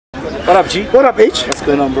What up, G? What up, H? What's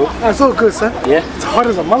going on, bro? It's all good, son. Yeah? It's hot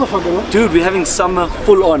as a motherfucker, bro. Dude, we're having summer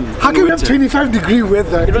full on. How can we have 25-degree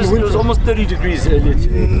weather? It was almost 30 degrees earlier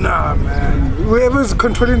today. Nah, man. Whoever's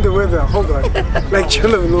controlling the weather, hold on. Like,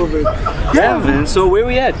 chill a little bit. Yeah, man. So where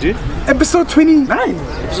we at, dude? Episode 29.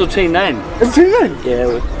 Episode 29. Episode 29?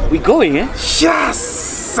 Yeah, we going, eh?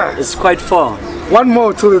 Yes! It's quite far. One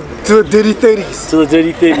more to the dirty 30s. To the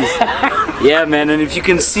dirty 30s. Yeah, man, and if you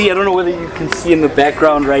can see, I don't know whether you can see in the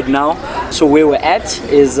background right now. So where we're at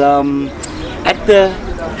is at the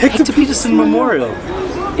Hector Peterson Memorial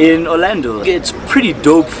in Orlando. It's pretty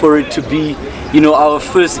dope for it to be, you know, our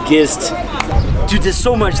first guest. Dude, there's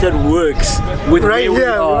so much that works with where we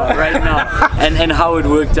are right now and how it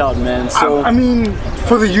worked out, man. So I mean,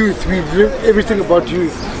 for the youth, we do everything about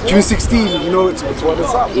youth. June 16, you know, it's what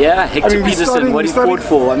it's up. Yeah, Hector Peterson, what he fought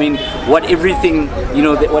for. I mean, what everything, you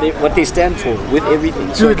know, what they stand for with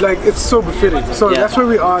everything. Dude, like, it's so befitting. So yeah. That's where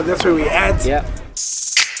we are, that's where we at. Yeah.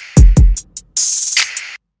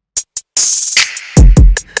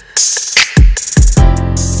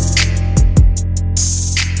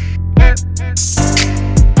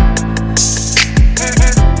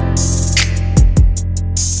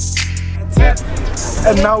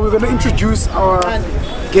 And now we're going to introduce our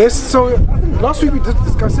guests. So I think last week we did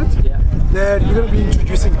discuss it. Yeah. That we're going to be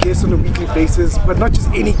introducing guests on a weekly basis, but not just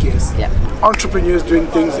any guests. Yeah. Entrepreneurs doing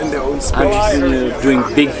things in their own space. Entrepreneurs doing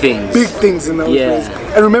big things. Big things in their own space.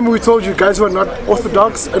 And remember, we told you guys who are not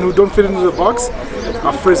orthodox and who don't fit into the box,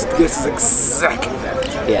 our first guest is exactly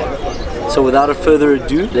that. Yeah. So without further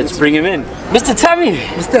ado, let's bring him in. Mr. Thami!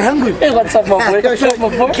 Mr. Hungry! Hey, what's up, my boy? What's up, my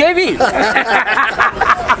boy? KB!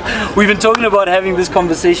 We've been talking about having this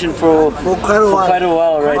conversation for quite a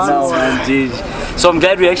while right now, man, dude. So I'm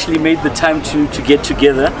glad we actually made the time to get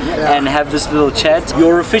together and have this little chat.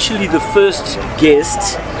 You're officially the first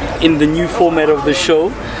guest in the new format of the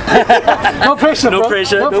show. No pressure, no bro.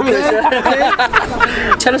 pressure, no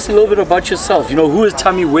pressure. Tell us a little bit about yourself. You know, who is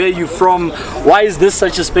Thami? Where are you from? Why is this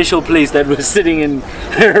such a special place that we're sitting in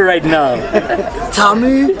right now?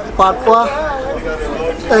 Thami Baqwa,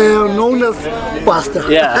 known as Busta.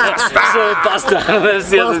 Yeah, so Busta. That's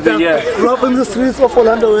the other thing, yeah. Grew up in the streets of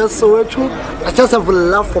Orlando, West Soweto. I just have a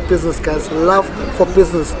love for business, guys. Love for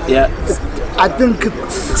business. Yeah. I think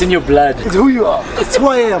it's in your blood. It's who you are. It's who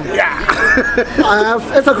I am.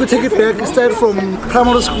 Yeah. If I could take it back, it started from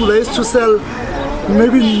primary school. I used to sell,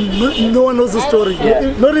 maybe no one knows the story,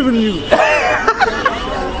 not even you.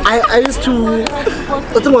 I used to, I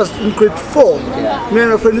think it was in grade 4, me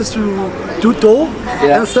and my friend used to do dough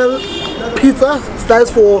and sell pizza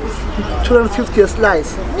slice for 250 a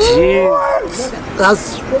slice. Jeez.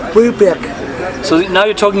 That's way back. So now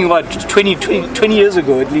you're talking about 20 years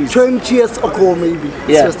ago at least. 20 years ago maybe.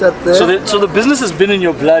 Yeah. Just that there. So the business has been in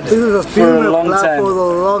your blood for a long time. For the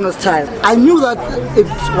longest time. I knew that it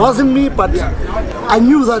wasn't me, but I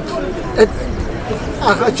knew that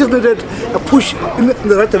I just needed a push in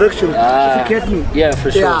the right direction, if you get me. Yeah, for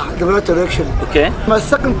sure. Yeah, the right direction. Okay. My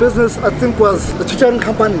second business, I think, was a tutoring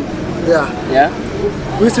company. Yeah.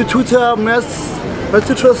 Yeah? We used to tutor maths,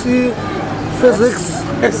 literacy, physics,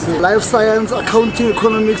 life science, accounting,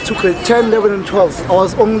 economics to grade 10, 11 and 12. I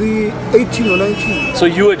was only 18 or 19. So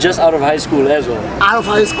you were just out of high school as well? Out of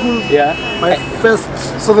high school. Yeah. My first.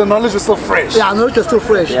 So the knowledge is still fresh. Yeah, knowledge is still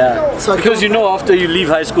fresh. Yeah. So because you know, after you leave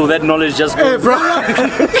high school, that knowledge just goes. Hey, bro.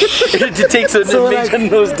 It takes a major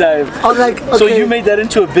nosedive. I was like, okay. So you made that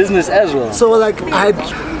into a business as well? So like, I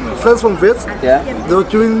had friends from Wits. Yeah. They were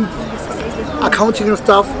doing accounting and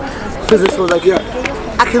stuff. Physics was like,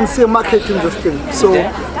 I can see a market in this thing. So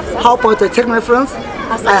how about I take my friends,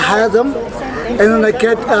 I hire them, and then I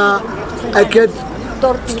get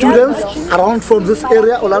students around from this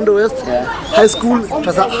area, Orlando West, high school, it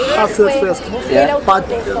was a hustle first. Yeah. But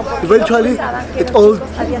eventually it all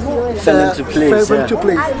fell into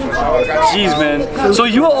place. Jeez, man. So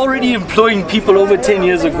you were already employing people over 10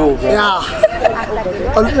 years ago, bro. Yeah.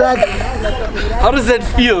 Like, how does that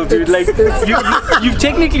feel, dude? Like, you've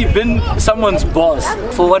technically been someone's boss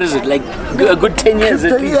for, what is it, like a good 10 years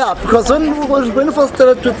at least? Yeah, because when we first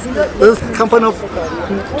started with this company of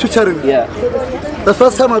tutoring, the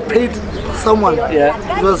first time I paid someone,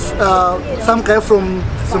 it was some guy from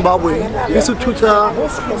Zimbabwe. He used to tutor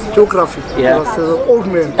geography. He was an old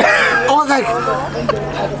man. I was like,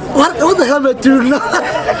 what the hell am I doing now?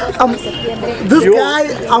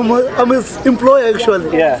 I'm his employee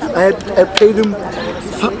actually. Yeah. I paid him,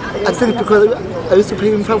 I think because I used to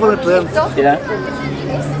pay him 500 rand. Yeah.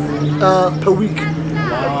 Per week.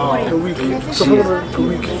 Wow. Per week. So 500 per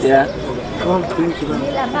week. Yeah. 500 per week, you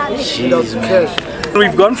know. Jeez, cash.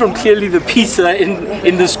 We've gone from clearly the pizza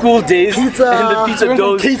in the school days Pizza, and the pizza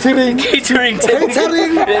doughs, catering,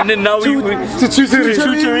 and then now to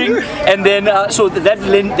tutoring. and then so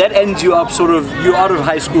that ends you up sort of, you're out of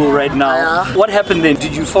high school right now. Yeah. What happened then?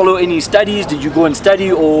 Did you follow any studies? Did you go and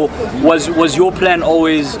study, or was your plan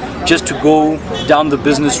always just to go down the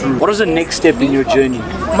business route? What was the next step in your journey?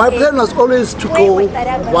 My plan was always to go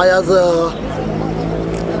via the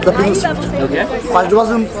business route. Okay. But it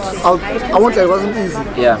wasn't, I won't say it wasn't easy.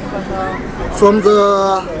 Yeah. From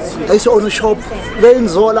I used to own a shop there in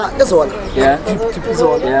Zola, Yeah. Deep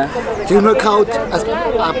Zola. Yeah. Didn't work out.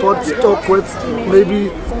 I bought stock with maybe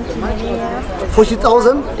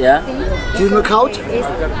 40,000. Yeah. Didn't work out.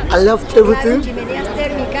 I left everything.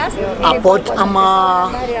 I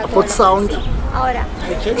bought sound,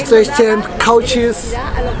 stage tent, couches.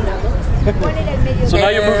 So now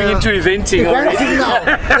you're moving into eventing already. Now.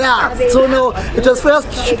 Yeah. So now it was first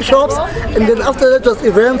shops, and then after that was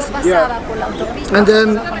events. Yeah. And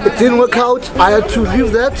then it didn't work out. I had to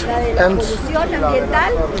leave that and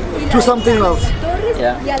do something else.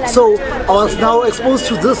 Yeah. So I was now exposed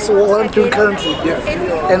to this, what I'm doing currently.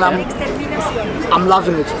 Yeah. And I'm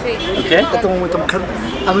loving it. Okay. At the moment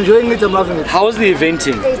I'm enjoying it, I'm loving it. How is the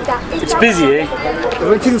eventing? It's busy, eh?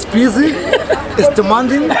 Everything is busy, it's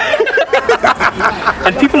demanding.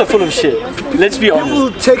 And people are full of shit. Let's be honest.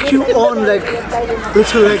 People take you on like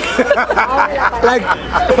literally like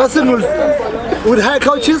a person would hire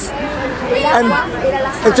couches and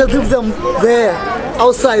just leave them there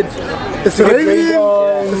outside. It's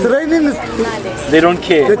raining, They don't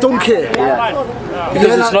care. they don't care. Yeah.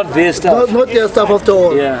 Because it's not their stuff. Not their stuff after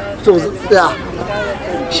all. Yeah. So yeah,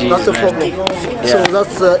 Jeez, that's the man. problem. So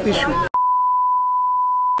that's the issue.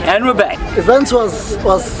 And we're back. Events was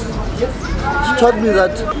taught me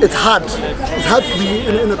that it's hard. It's hard to be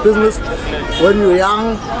in a business when you're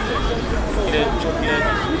young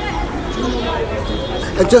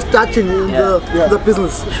and just starting in the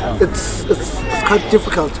business. It's quite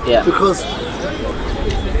difficult because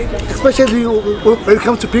especially when it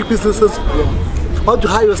comes to big businesses, how to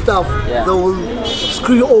hire your staff, they will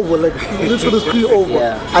screw you over, like literally screw you over.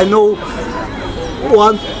 Yeah. I know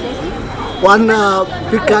one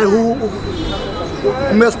big guy who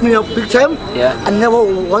messed me up big time. Yeah. I never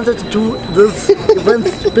wanted to do this event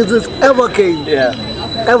business ever again. Yeah.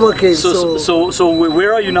 Ever again. So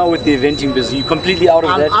where are you now with the eventing business? You completely out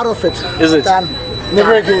of I'm that? out of it. Is it? Done.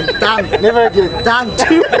 Never again. Done. Never again. Done.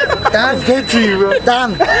 Done. Get to you, bro.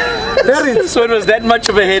 Done. Buried. So it was that much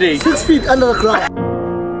of a headache? 6 feet under the ground.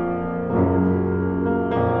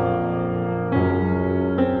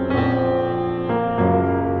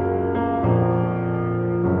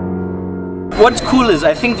 What's cool is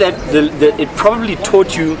I think that it probably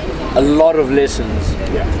taught you a lot of lessons.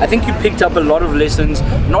 I think you picked up a lot of lessons,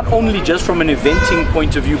 not only just from an eventing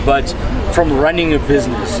point of view, but from running a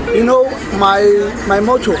business. You know, my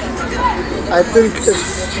motto, I think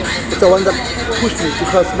it's the one that pushed me,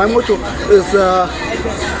 because my motto is the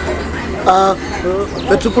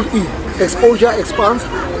triple E: exposure, expanse,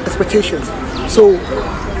 expectations. So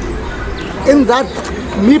in that,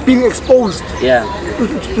 me being exposed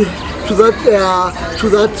to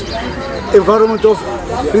that environment of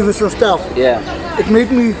business and stuff, it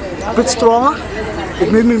made me a bit stronger,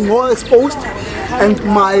 it made me more exposed, and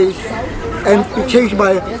it changed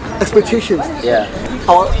my expectations.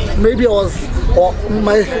 Or maybe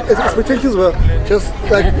my expectations were just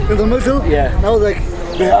like in the middle. Now like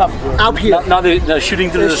they're up here. Now they're shooting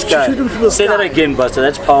through the sky. Shooting through the Say sky. that again, Busta.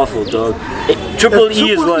 That's powerful, dog. Triple E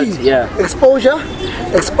is what? Exposure,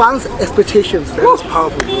 expanse, expectations. That's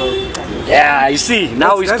powerful, bro. Yeah, you see,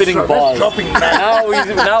 now we're spitting bars. Now we're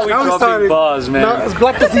dropping bars, man. Now it's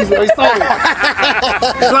black the season. We started.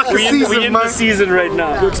 Black the season, we're in man. the season right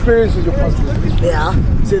now. Your experience with your pastors. Yeah.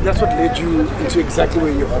 So that's what led you into exactly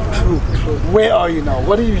where you are. True. Where are you now?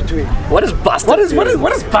 What are you doing? What is Busta doing?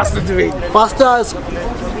 What is Busta doing? Busta has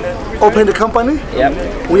opened the company.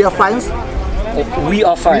 We are friends. We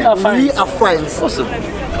are fine. We are friends. Awesome.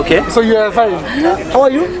 Okay. So you are fine. How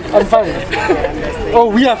are you? I'm fine. Oh,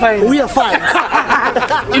 we are fine. We are fine.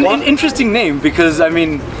 Interesting name, because I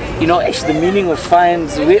mean, you know, actually the meaning of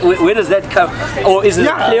fines, where does that come? Or is it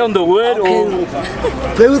a play on the word? Or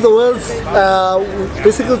Play with the words. We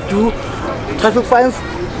basically do traffic fines,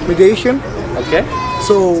 mediation. Okay.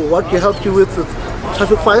 So what we help you with is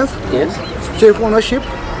traffic fines, safe ownership.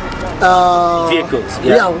 Vehicles.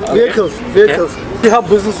 Vehicles. We help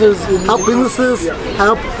businesses.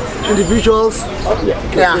 Help individuals.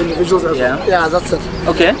 Yeah. Individuals as well. Yeah, that's it.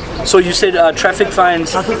 Okay. So you said traffic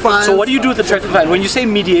fines. Traffic fines. So what do you do with the traffic fine? When you say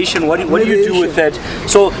mediation, what do you do with that?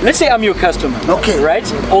 So let's say I'm your customer. Okay. Right?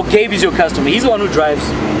 Or Gabe is your customer. He's the one who drives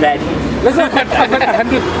that. Let's say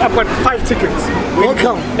I've got 5 tickets.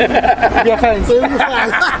 Welcome. Yeah, fines.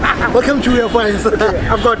 Welcome to your fines.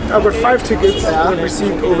 I've got 5 tickets that I've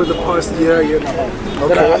received over the past year and a half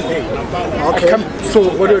that I unpaid. Okay.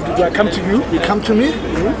 So what do I do? Do I come to you? You come to me.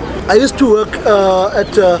 I used to work at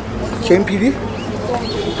GMPD,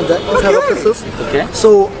 the inside offices. Okay.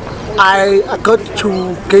 So I got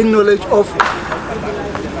to gain knowledge of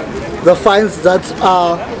the fines that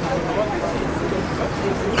are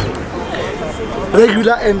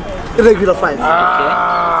regular and irregular fines.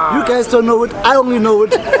 You guys don't know it, I only know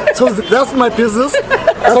it. So that's my business.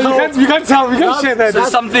 So you can't tell, we can't share that.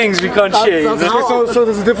 There's some things we can't share. that's how- So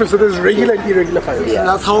there's a difference. So there's regular and irregular fines.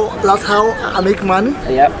 That's how I make money.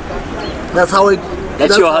 Yeah. That's how it.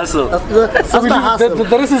 That's your hustle. That's my hustle.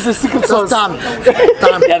 The rest is the secret That's sauce. done.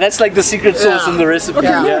 Done. Yeah, that's like the secret sauce in the recipe. Okay,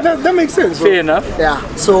 Yeah. that makes sense. Bro. Fair enough. Yeah.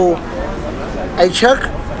 So I check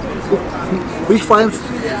which fines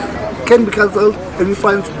can be cancelled and which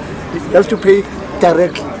fines you have to pay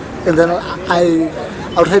directly, and then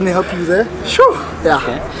I'll try and help you there. Sure. Yeah.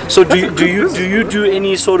 Okay. So do you do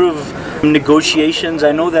any sort of negotiations?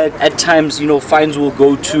 I know that at times, you know, fines will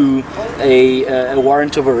go to a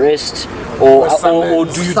warrant of arrest or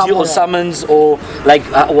do you deal or summons or like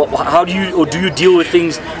how do you do you deal with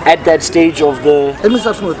things at that stage of the? Let me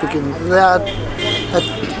start from the beginning. There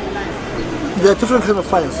are different kinds of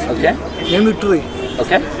fines. Okay. Namely 3.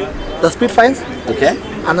 Okay. The speed fines. Okay.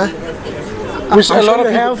 And Which a lot of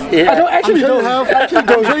you people have. Yeah. I don't actually I'm sure don't you have. actually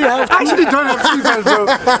don't. I'm sure you have. I actually don't have speed fines, bro.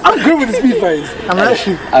 I'm good with the speed fines.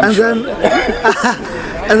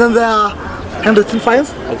 And then there are handwritten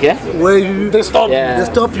fines Okay. where you They stop. Yeah. they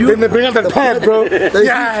stop you. Then they bring out the pad, bro. They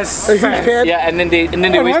Yes. They huge pad. Yeah, and then they And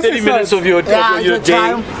waste once 30 it minutes starts- of your your day.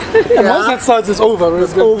 time. And once that starts, it's over. Bro.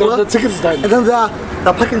 It's over. The ticket is done. And then there are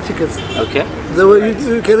the parking tickets. Okay. The way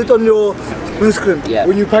you get it on your windscreen. Yeah.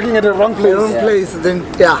 When you're parking at the wrong The place. wrong place. Then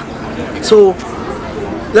So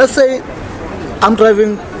let's say I'm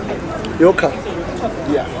driving your car.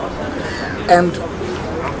 Yeah. And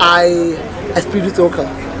I speed with your car.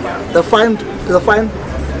 The fine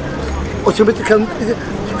automatically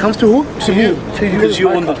comes to who? To you. To you. Because you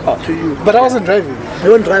own the car. To you. But I wasn't driving.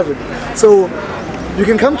 You weren't driving. So you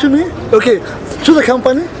can come to me, okay, to the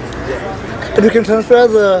company, and you can transfer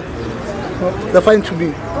the fine to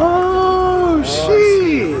me. Oh,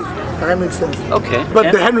 shit. That makes sense. Okay. But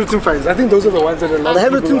yeah. the handwritten fines, I think those are the ones that a lot The of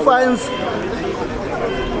handwritten people are- fines,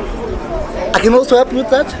 I can also help you with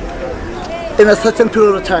that in a certain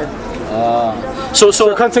period of time. So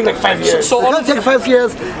It can't take like 5 years. so I all can't of take 5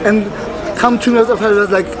 years and come to me after 5 years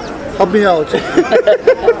like, help me out.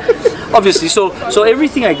 obviously, so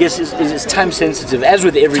everything I guess is time sensitive, as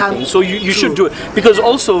with everything. Time- So you should true. do it because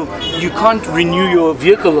also you can't renew your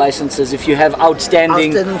vehicle licenses if you have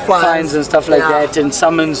outstanding fines and stuff like Yeah. that and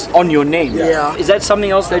summons on your name. Yeah. Is that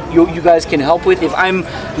something else that you guys can help with? If I'm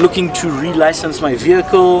looking to relicense my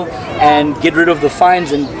vehicle and get rid of the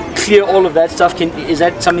fines and clear all of that stuff, is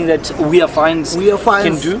that something that We Are Fines We are fine.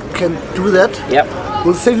 can do? Can do that. Yep.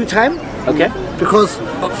 We'll save you time Okay. because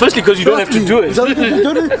Firstly, because you don't have to do it. You don't have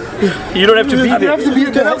to You don't have to be You there. have to be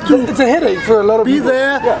You have to, it's a headache for a lot of be people.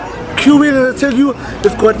 there, queue in, and they tell you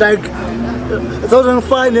you've got like 1,000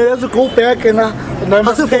 fine, you have to go back and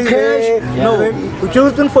hustle for pay cash. there. No, we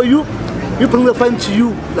just done for you. You bring the fine to you,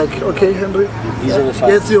 like, okay, Henry, These are the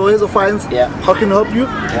fines. yes, here's the fines. Yeah. How can I help you?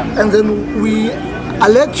 And then we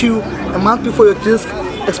alert you a month before your disc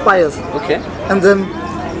expires, Okay. and then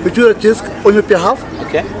we do a disc on your behalf,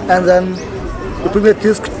 Okay. and then we bring the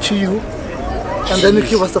disc to you, and then you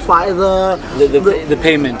give us the fine, The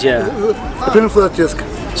payment, yeah. the payment for the disc.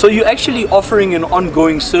 So you're actually offering an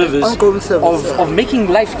ongoing service, Ongoing service, of making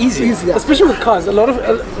life easier. Easier. Especially with cars, a lot of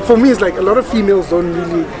for me it's like a lot of females don't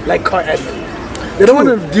really like car admin. They don't want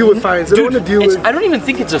to deal with fines. They don't Dude, want to deal it's- with. I don't even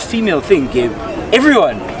think it's a female thing, Gabe.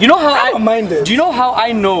 Everyone. You know how I don't mind it. Do you know how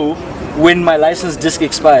I know when my license disc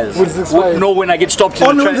expires? When it expires? No, when I get stopped in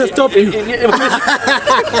Only when they stop you.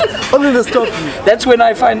 Only to stop you. That's when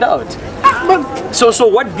I find out. So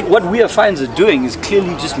what We Are Fines are doing is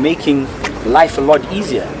clearly just making life a lot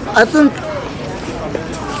easier. I think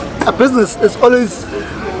a business is always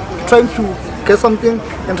trying to get something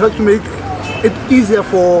and try to make it easier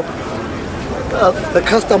for the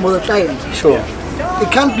customer or the client. Sure.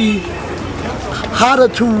 It can't be harder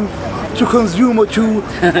to to consume or to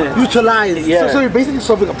utilize. Yeah. So you're basically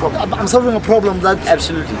solving a problem. I'm solving a problem that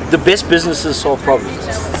Absolutely. The best businesses solve problems.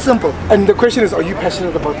 simple. And the question is, are you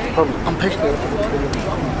passionate about the problem? I'm passionate about the problem.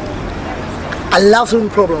 I love solving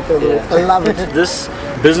problems. I love it. This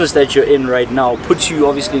business that you're in right now puts you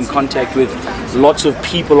obviously in contact with lots of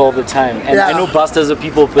people all the time, and I know Busta's a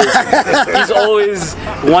people person. He's always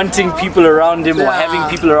wanting people around him or having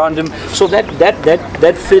people around him, so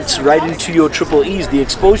that fits right into your triple E's, the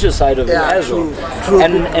exposure side of it as well. True.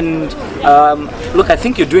 And look, I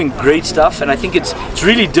think you're doing great stuff, and I think it's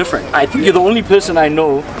really different. I think you're the only person I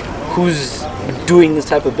know who's doing this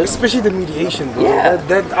type of business. Especially the mediation, bro. Yeah.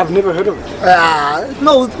 That I've never heard of it.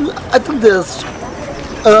 No, I think there's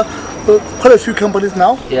quite a few companies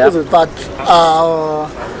now. Yeah. But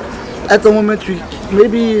at the moment,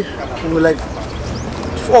 we're like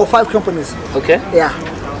 4 or 5 companies. Okay. Yeah.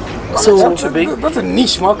 So not too big. That's a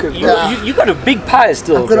niche market, bro. Yeah. You got a big pie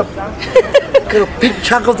still. I've got a big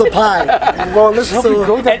chunk of the pie. Well, let's help you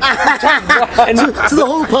grow that. To the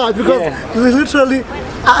whole pie, because literally,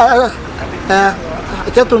 I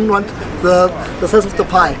just don't want the size of the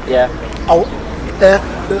pie. Yeah.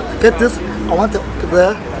 Get this, I want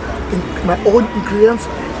my own ingredients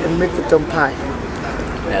and make the dumb pie.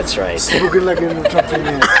 That's right. So good luck in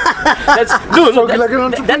entrepreneur. That's like an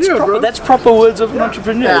entrepreneur, proper, bro. that's proper words of an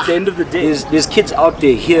entrepreneur. At the end of the day, there's kids out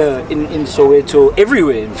there here in Soweto,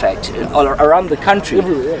 everywhere in fact, all around the country,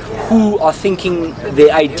 who are thinking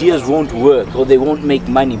their ideas won't work or they won't make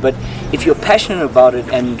money. But if you're passionate about it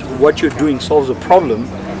and what you're doing solves a problem,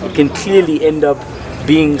 it can clearly end up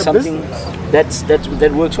being something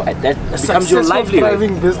that works right. That becomes your livelihood.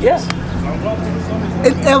 Thriving business. Yeah.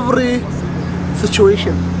 In every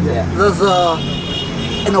situation, Yeah. there's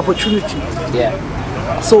an opportunity. Yeah.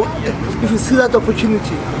 So if you see that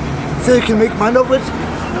opportunity, so you can make money of it,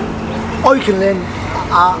 or you can learn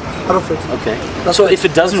out of it. Okay. That's So it. if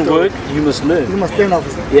it doesn't work, you must You learn. must learn of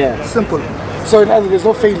it. Yeah. Simple. So in other words, there's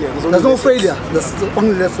no failure. There's no failure. There's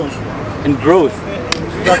only lessons. And growth.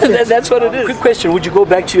 That's it. That's what it is. Quick question: would you go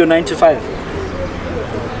back to your 9 to 5?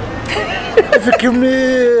 If you give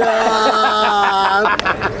me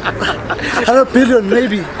 100 billion,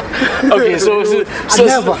 maybe. Okay, so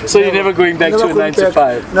you're never going back to a 9 to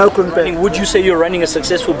 5. Never going back. Would you say you're running a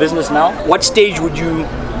successful business now? What stage would you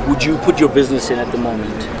put your business in at the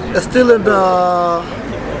moment? It's still in the,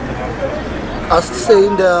 I'll say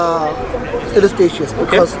in the early stages,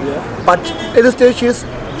 because, but early stages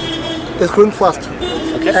is growing fast.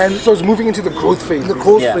 Okay. And so it's moving into the growth phase. The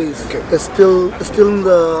growth Yeah. phase is still in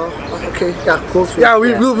the growth phase. Yeah,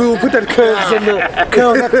 we'll put that curves in the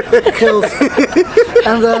Kills.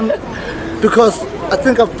 And then because I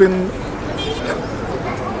think I've been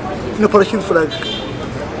in operation for like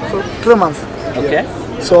 3 months. Okay.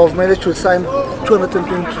 So I've managed to sign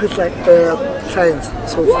 223 clients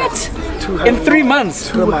so far. What? In 3 months?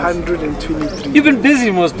 223. You've been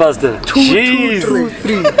busy, most Busta. Jeez. 2,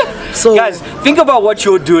 3. So Guys, think about what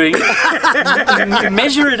you're doing.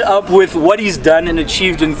 Measure it up with what he's done and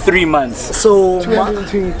achieved in 3 months. so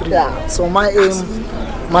 223. so my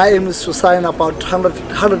aim is to sign about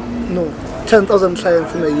 10,000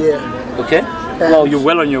 clients in a year. Okay. Well, you're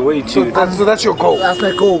well on your way too. So that's your goal. That's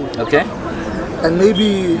my goal. Okay. And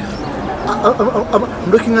maybe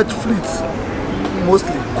I'm looking at fleets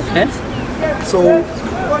mostly. Okay. So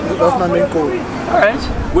that's my main goal. All right.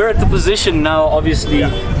 We're at the position now, obviously,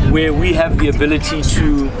 where we have the ability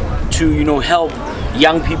to help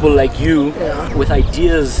young people like you with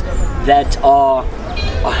ideas that are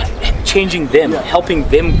changing them, helping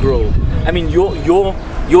them grow. I mean,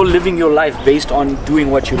 you're living your life based on doing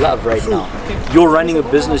what you love right now. You're running a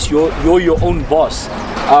business. You're your own boss.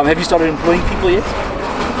 Have you started employing people yet?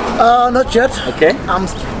 Not yet. Okay. I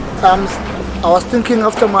was thinking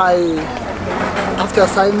after I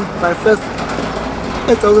sign my first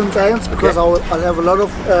 8,000 clients, because I'll have a lot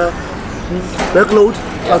of workload.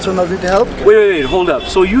 That's when I need help. Wait, hold up.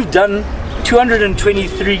 So you've done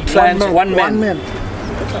 223 clients, one man.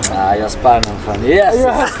 Ah, you're spot on, fun. Yes.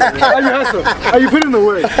 Are you putting in the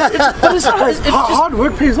work? But it's Hard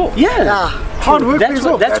work pays off. yeah. Hard work pays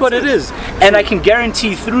off. That's what it is. And I can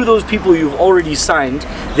guarantee through those people you've already signed,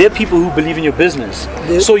 they're people who believe in your business.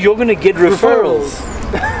 So you're going to get referrals.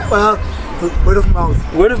 Well, word of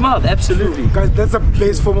mouth. Word of mouth, absolutely. Guys, that's a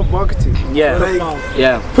base form of marketing. Yeah.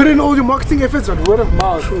 Yeah. Put in all your marketing efforts on word of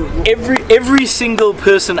mouth. Every single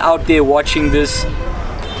person out there watching this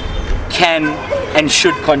can and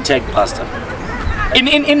should contact Busta.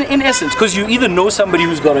 In essence, because you either know somebody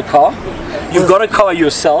who's got a car, you've got a car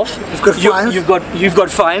yourself, You've got fines. you've got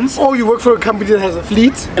fines, Or you work for a company that has a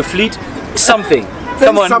fleet. a fleet, something.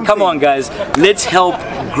 come on, guys. Let's help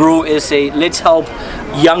grow SA. Let's help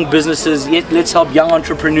young businesses. Let's help young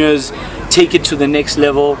entrepreneurs take it to the next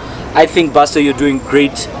level. I think, Busta, you're doing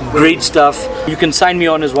great stuff. You can sign me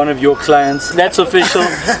on as one of your clients. That's official.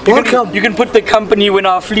 You can put the company when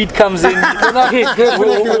our fleet comes in.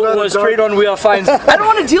 We're straight on. We are fine. I don't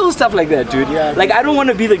want to deal with stuff like that, dude. Like, I don't want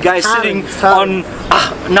to be the guy sitting on.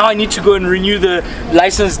 Now I need to go and renew the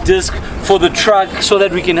license disc for the truck so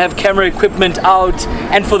that we can have camera equipment out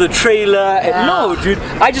and for the trailer. No, dude.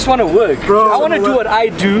 I just want to work. Bro, I want to do what I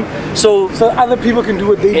do, so other people can do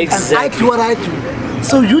what they do. Exactly. And I do what I do.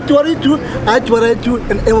 So you do what you do, I do what I do,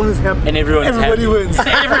 and everyone is happy. And everybody wins.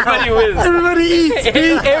 Everybody wins. Everybody eats.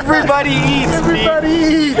 Everybody eats. Everybody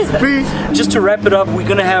eats. Just to wrap it up, we're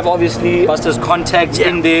gonna have obviously Busta's contacts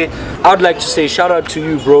in there. I'd like to say shout out to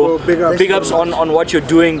you, bro. Big ups on what you're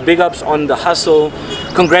doing. Big ups on the hustle.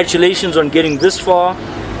 Congratulations on getting this far.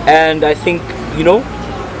 And I think, you know,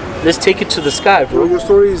 let's take it to the sky, bro. Your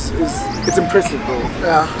story is it's impressive, bro.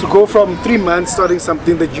 Yeah. To go from 3 months starting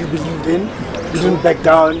something that you believed in, you didn't back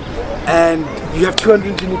down, and you have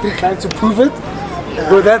 223 clients to prove it.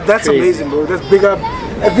 Bro, that's Crazy. amazing, bro. That's big up.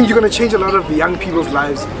 I think you're gonna change a lot of young people's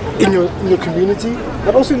lives in your community,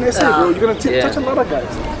 but also in SA, bro. You're gonna touch a lot of guys.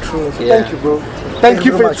 True. So thank you, bro. Thank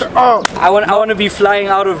you for it. I want to be flying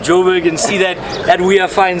out of Joburg and see that We Are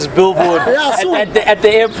Fine's billboard at the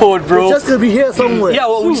airport, bro. It's just gonna be here somewhere. Yeah,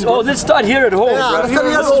 well, let's start here at home, bro. let's start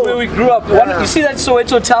here at This is home. where we grew up. You see that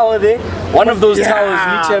Soweto tower there? One of those towers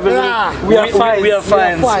need to have a little. We are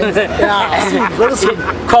fine. Very soon.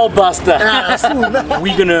 Call Busta. Soon.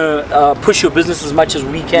 We're gonna push your business as much as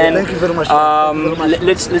we can. Thank you very much.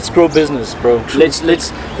 Let's grow business, bro.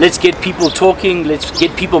 Let's get people talking. Let's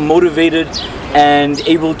get people motivated and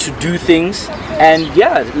able to do things. And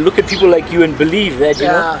yeah, look at people like you and believe that you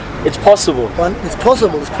know it's possible. It's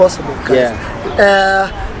possible. It's possible, guys. Yeah.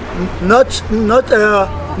 Not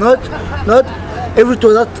every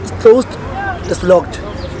door that's closed is locked.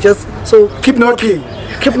 Just so keep knocking.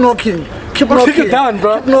 Keep knocking. Keep knocking. Kick it down,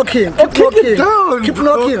 bro. Keep knocking. Keep knocking. It down, keep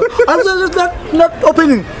knocking. I'm just not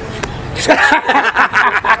opening.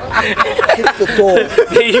 Kick the door.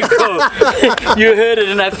 There you go. You heard it,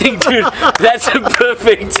 and I think, dude, that's a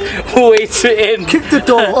perfect way to end. Kick the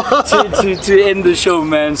door. to end the show,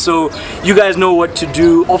 man. So you guys know what to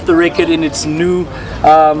do. Off the record in its new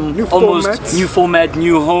format,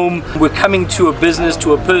 new home. We're coming to a business,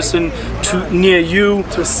 to a person, near you.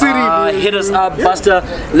 To a city. Hit us up, Busta.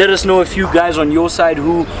 Let us know if you guys on your side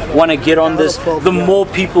who want to get on this. The more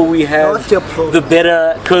people we have, the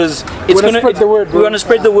better, because it's gonna spread the word. We want to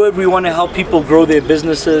spread the word. We want to help people grow their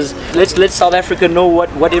businesses. Let's let South Africa know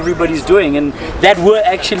what everybody's doing, and that we're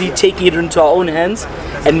actually taking it into our own hands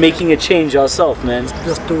and making a change ourselves, man.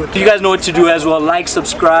 Just do it. You guys know what to do as well. Like,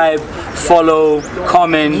 subscribe, follow,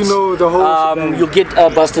 comment. You know the whole you'll get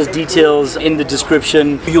Busta's details in the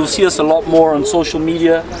description. You'll see us a lot more on social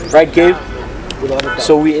media, right, Gabe?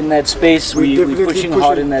 So we're in that space. We're pushing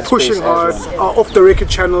hard in that space. Pushing hard. Our off the record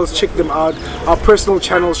channels, check them out. Our personal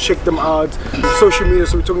channels, check them out. Social media,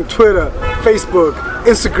 so we're talking Twitter, Facebook,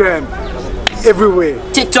 Instagram, everywhere.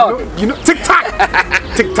 TikTok. You know TikTok.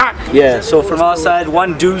 TikTok. Yeah. So from our side,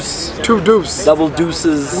 1 deuce, 2 deuce, double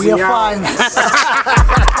deuces. We are fine.